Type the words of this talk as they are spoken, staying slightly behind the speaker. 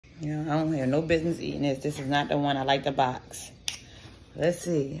You know, I don't have no business eating this. This is not the one. I like the box. Let's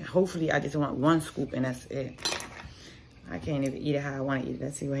see. Hopefully, I just want one scoop and that's it. I can't even eat it how I want to eat it.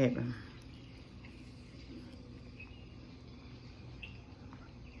 Let's see what happens.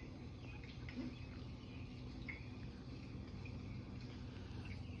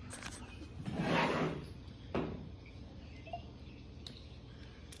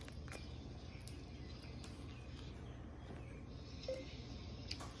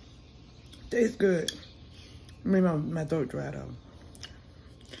 Tastes good. I mean, my throat dried out.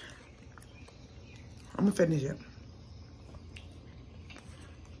 I'm gonna finish it.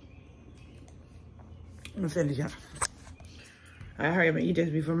 I'm gonna finish it. I hurry up and eat this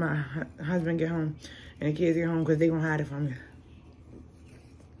before my husband get home and the kids get home because they gonna hide it from me.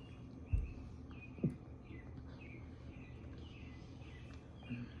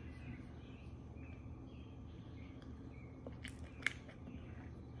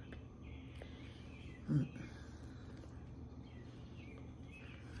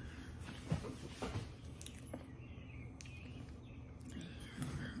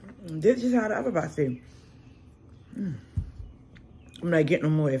 This is how the other box is. I'm not getting no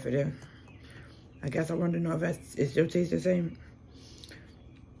more of it there. I guess I wanted to know if it still tastes the same.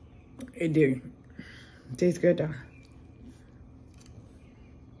 It do. It tastes good though.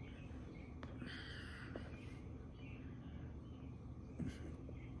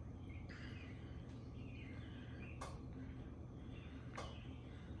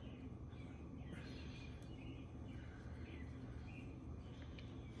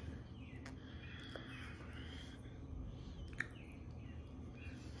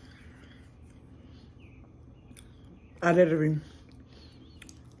 I literally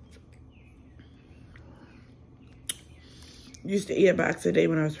used to eat a box a day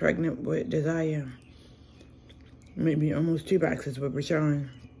when I was pregnant with Desire. Maybe almost 2 boxes with Rashawn.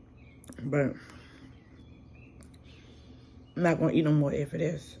 But I'm not gonna eat no more after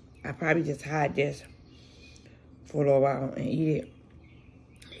this. I probably just hide this for a little while and eat it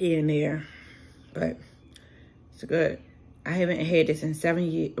here and there. But it's good. I haven't had this in 7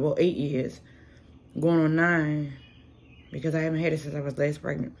 years, well, 8 years, going on 9. Because I haven't had it since I was last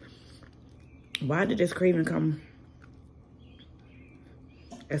pregnant. Why did this craving come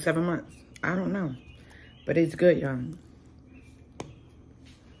at 7 months? I don't know. But it's good, y'all.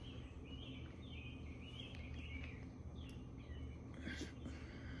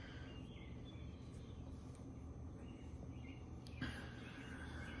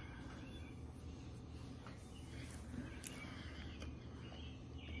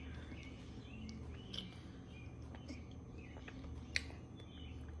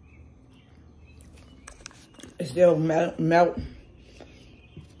 It still melt in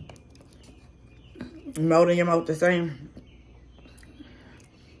your mouth the same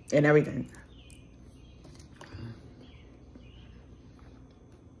and everything.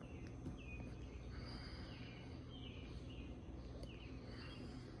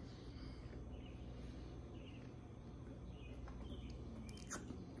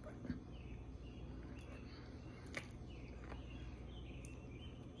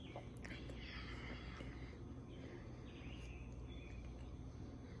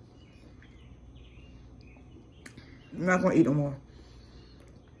 I'm not gonna eat no more.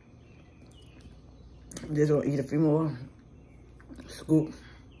 I'm just gonna eat a few more. Scoop.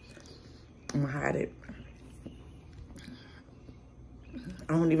 I'm gonna hide it.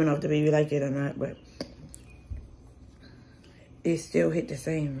 I don't even know if the baby like it or not, but it still hit the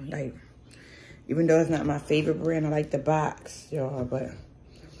same. Like, even though it's not my favorite brand, I like the box, y'all, but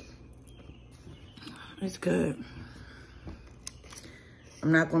it's good.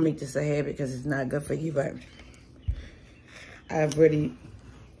 I'm not gonna make this a habit because it's not good for you, but I've really,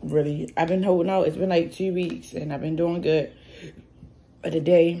 I've been holding out. It's been like 2 weeks and I've been doing good. But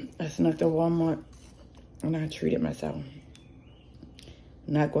today, I snuck to Walmart and I treated myself.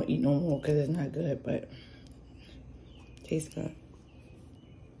 I'm not going to eat no more because it's not good, but it tastes good.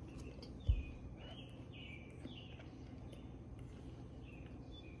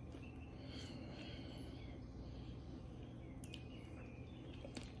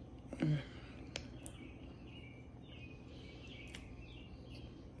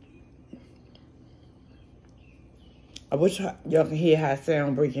 I wish y'all can hear how it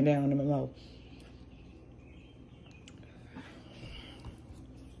sound breaking down in my mouth.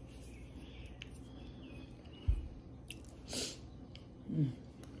 I'm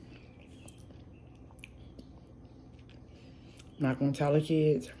not going to tell the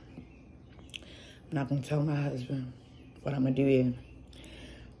kids. I'm not going to tell my husband. What I'm going to do is,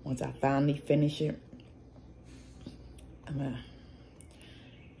 once I finally finish it, I'm going to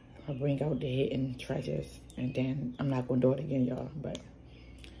I'll bring out the hidden treasures, and then I'm not gonna do it again, y'all. But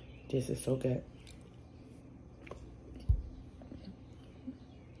this is so good.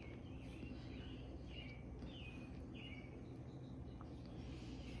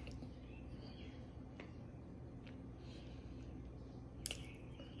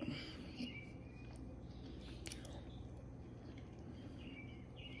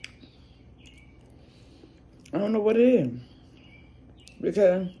 I don't know what it is,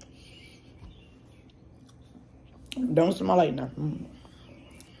 because it don't smell like nothing.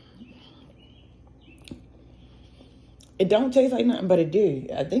 It don't taste like nothing, but it do.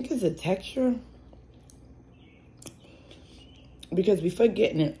 I think it's a texture, because before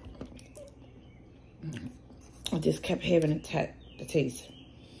getting it, I just kept having the taste.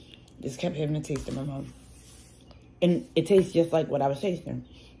 Just kept having the taste in my mouth. And it tastes just like what I was tasting.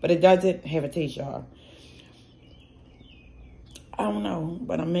 But it doesn't have a taste, y'all. I don't know,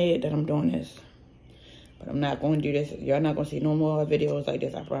 but I'm mad that I'm doing this. But I'm not going to do this. Y'all not going to see no more videos like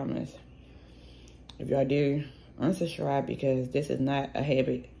this, I promise. If y'all do, unsubscribe, because this is not a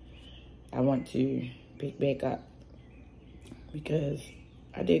habit I want to pick back up. Because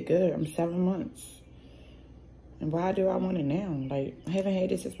I did good. I'm 7 months. And why do I want it now? Like, I haven't had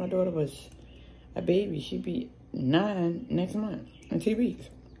this since my daughter was a baby. She'd be 9 next month in 2 weeks.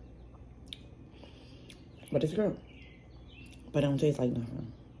 But it's good. But it don't taste like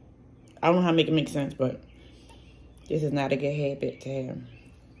nothing. I don't know how to make it make sense, but this is not a good habit to have.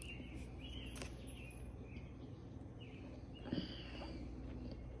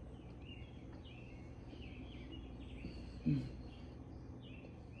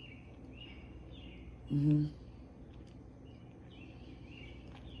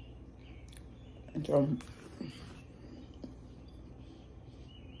 So,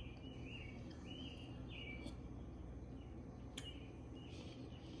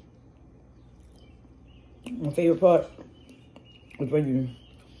 my favorite part is when you,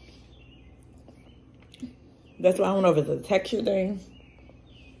 that's why I don't know if it's a texture thing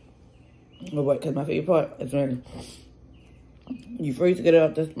or what, because my favorite part is when you first get it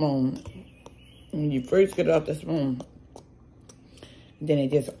off the spoon. When you first get it off the spoon, then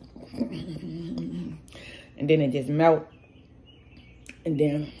it just, and then it just melt, and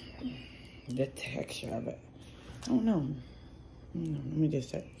then the texture of it. I don't know. Let me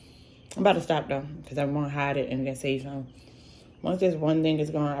just say. I'm about to stop though, because I want to hide it and then say something. Once this one thing is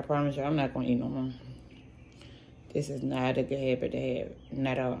gone, I promise you, I'm not going to eat no more. This is not a good habit to have.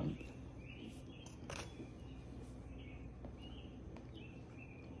 Not at all.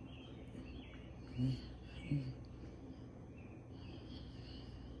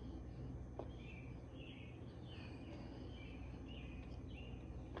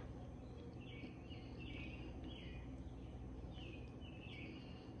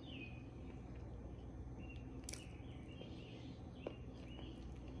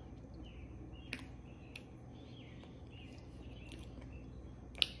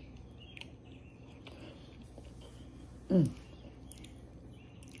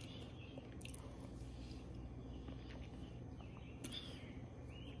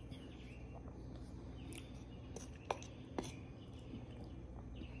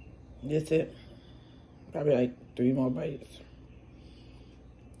 That's it. Probably like 3 more bites.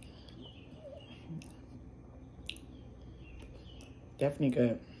 Definitely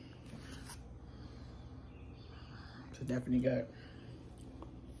good. It's definitely good.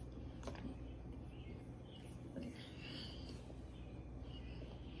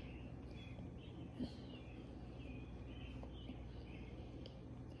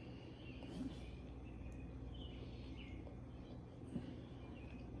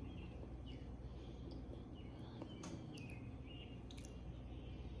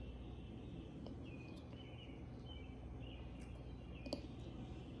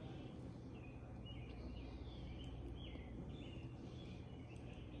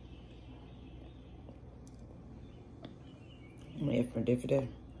 I'm gonna eat for day for day.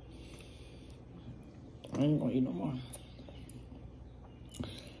 I ain't gonna eat no more.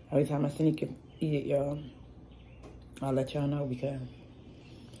 Every time I sneak and eat it, y'all, I'll let y'all know, because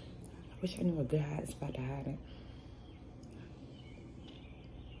I wish I knew a good hot spot to hide it.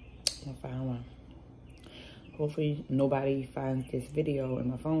 I found one. Hopefully nobody finds this video in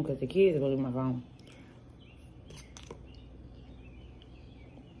my phone, because the kids go to my phone.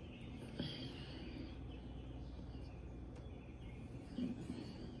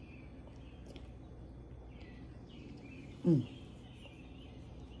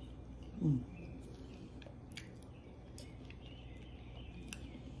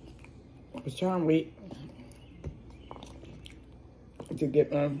 I was trying to wait to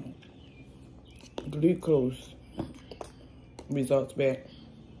get glucose results back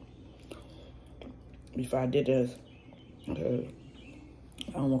before I did this. I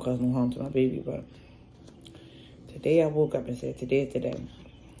don't want to cause no harm to my baby, but today I woke up and said, today is the day.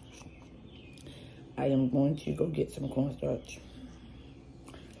 I am going to go get some cornstarch.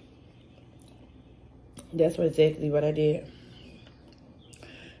 That's exactly what I did.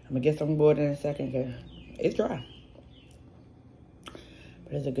 I'm going to get some water in a second because it's dry.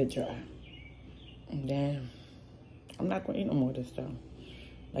 But it's a good dry. And then I'm not going to eat no more of this stuff.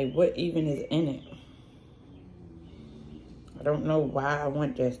 Like, what even is in it? I don't know why I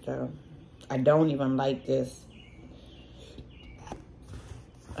want this stuff. I don't even like this.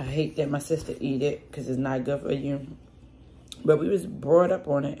 I hate that my sister eat it because it's not good for you. But we was brought up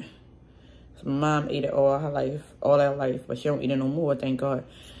on it. So my mom ate it all her life, but she don't eat it no more, thank God.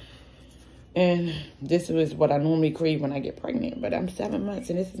 And this is what I normally crave when I get pregnant. But I'm 7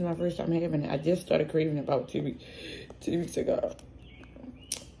 months and this is my first time having it. I just started craving it about 2 weeks ago.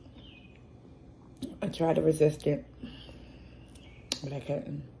 I tried to resist it, but I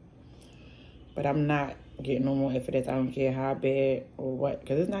couldn't. But I'm not getting no more if it is. I don't care how bad or what,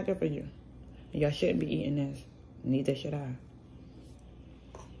 because it's not good for you. Y'all shouldn't be eating this. Neither should I.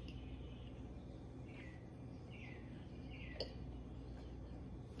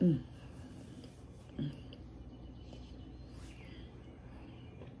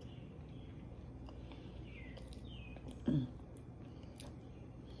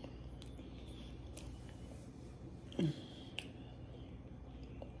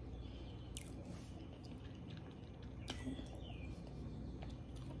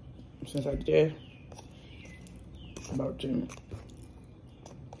 Since I did, about to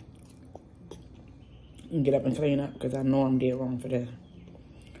get up and clean up because I know I'm dead wrong for this.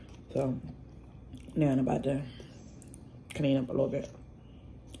 So now I'm about to clean up a little bit.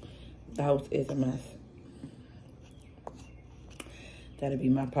 The house is a mess. That'll be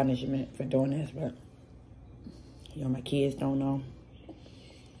my punishment for doing this, but you know, my kids don't know.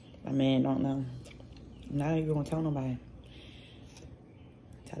 My man don't know. I'm not even gonna tell nobody.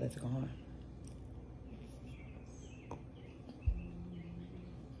 Tell it to go on.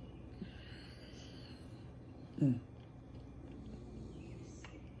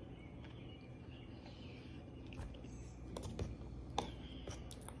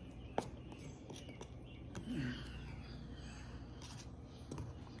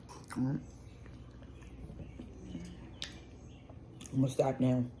 I'm gonna stop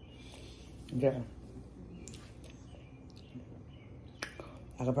now. Yeah.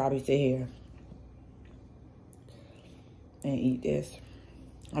 I could probably sit here and eat this.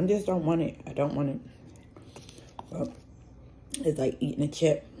 I just don't want it. I don't want it. But it's like eating a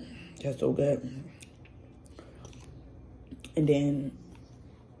chip. That's so good. And then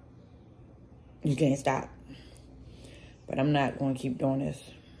you can't stop. But I'm not going to keep doing this.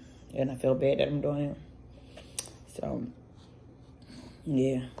 And I feel bad that I'm doing it. So,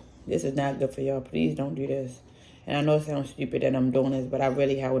 yeah. This is not good for y'all. Please don't do this. And I know it sounds stupid that I'm doing this, but I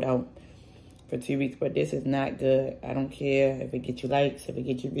really held out for 2 weeks. But this is not good. I don't care if it gets you likes, if it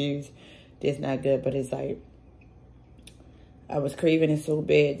gets you views. This is not good. But it's like, I was craving it so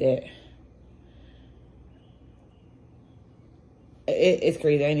bad that it's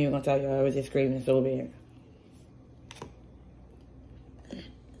crazy. I ain't even gonna tell y'all. I was just craving it so bad.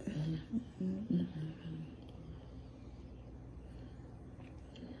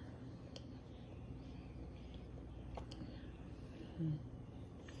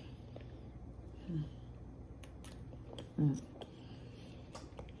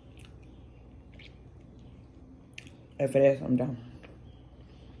 After this, I'm done.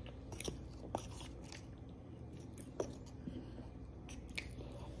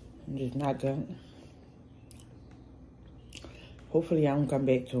 I'm just not good. Hopefully, I don't come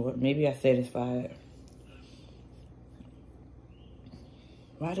back to it. Maybe I satisfied.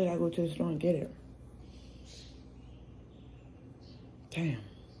 Why did I go to the store and get it? Damn.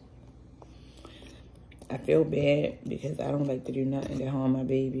 I feel bad because I don't like to do nothing to harm my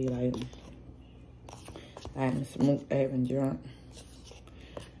baby. Like, I haven't smoked, I haven't drunk.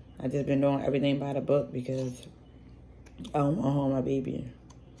 I just been doing everything by the book because I don't want to harm my baby.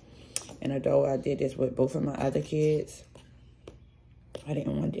 And although I did this with both of my other kids, I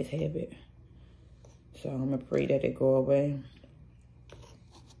didn't want this habit. So I'm going to pray that it go away.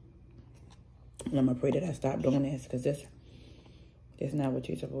 And I'm going to pray that I stop doing this because this is not what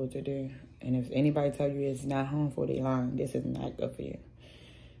you're supposed to do. And if anybody tell you it's not harmful, they lying. This is not good for you.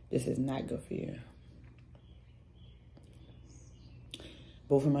 This is not good for you.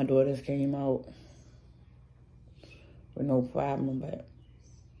 Both of my daughters came out with no problem, but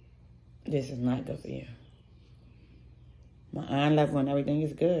this is not good for you. My iron level and everything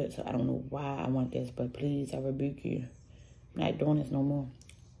is good, so I don't know why I want this, but please, I rebuke you. I'm not doing this no more.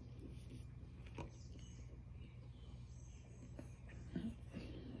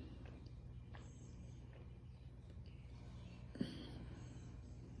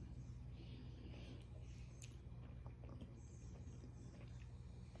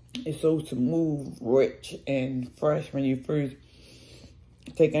 It's so smooth, rich, and fresh when you first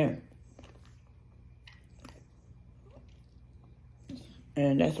take it.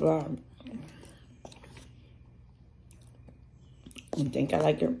 And that's why I think I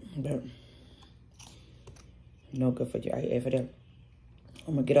like it, but no good for you. I ate for them.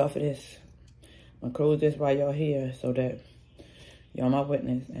 I'm gonna get off of this. I'm gonna close this while y'all here so that y'all my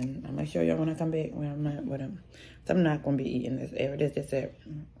witness. And I'm gonna show y'all when I come back when I'm not with them. So I'm not gonna be eating this. This, that.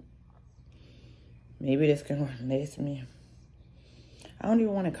 Maybe this can last me. I don't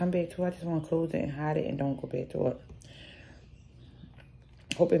even want to come back to it. I just want to close it and hide it and don't go back to it.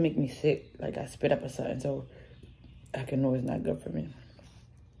 Hope it make me sick, like I spit up or something, so I can know it's not good for me.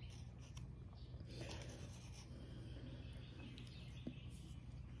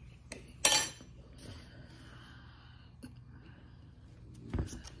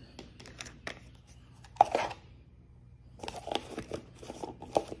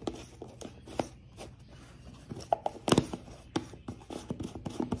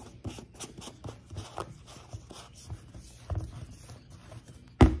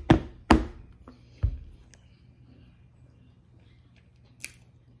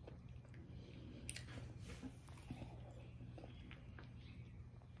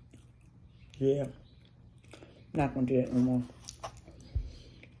 Yeah, not gonna do that no more.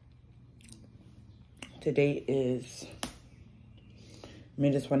 Today is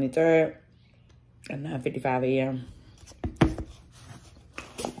May the 23rd at 9:55 a.m.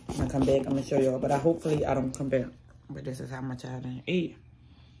 I'm gonna come back, I'm gonna show y'all, but hopefully I don't come back. But this is how much I didn't eat.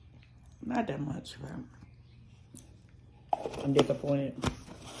 Not that much, but I'm disappointed.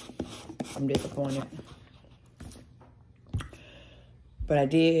 I'm disappointed. But I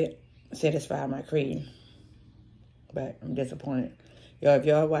did satisfy my craving. But I'm disappointed. Y'all, if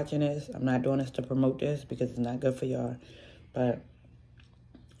y'all watching this, I'm not doing this to promote this because it's not good for y'all. But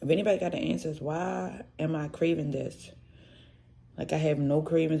if anybody got the answers, why am I craving this? Like, I have no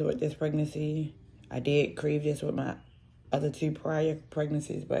cravings with this pregnancy. I did crave this with my other 2 prior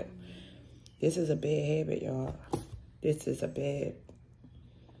pregnancies, but this is a bad habit, y'all. This is a bad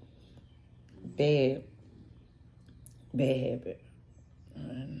habit.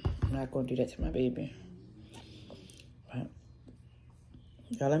 And I'm not going to do that to my baby. But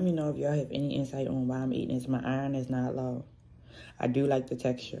y'all let me know if y'all have any insight on why I'm eating this. My iron is not low. I do like the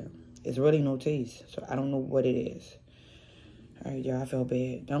texture. It's really no taste, so I don't know what it is. All right, y'all, I feel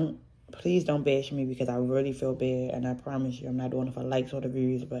bad. Please don't bash me because I really feel bad, and I promise you I'm not doing it for likes or the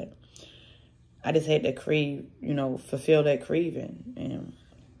views, but I just had to crave, fulfill that craving, and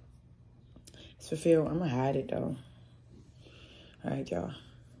it's fulfilled. I'm gonna hide it, though. All right, y'all.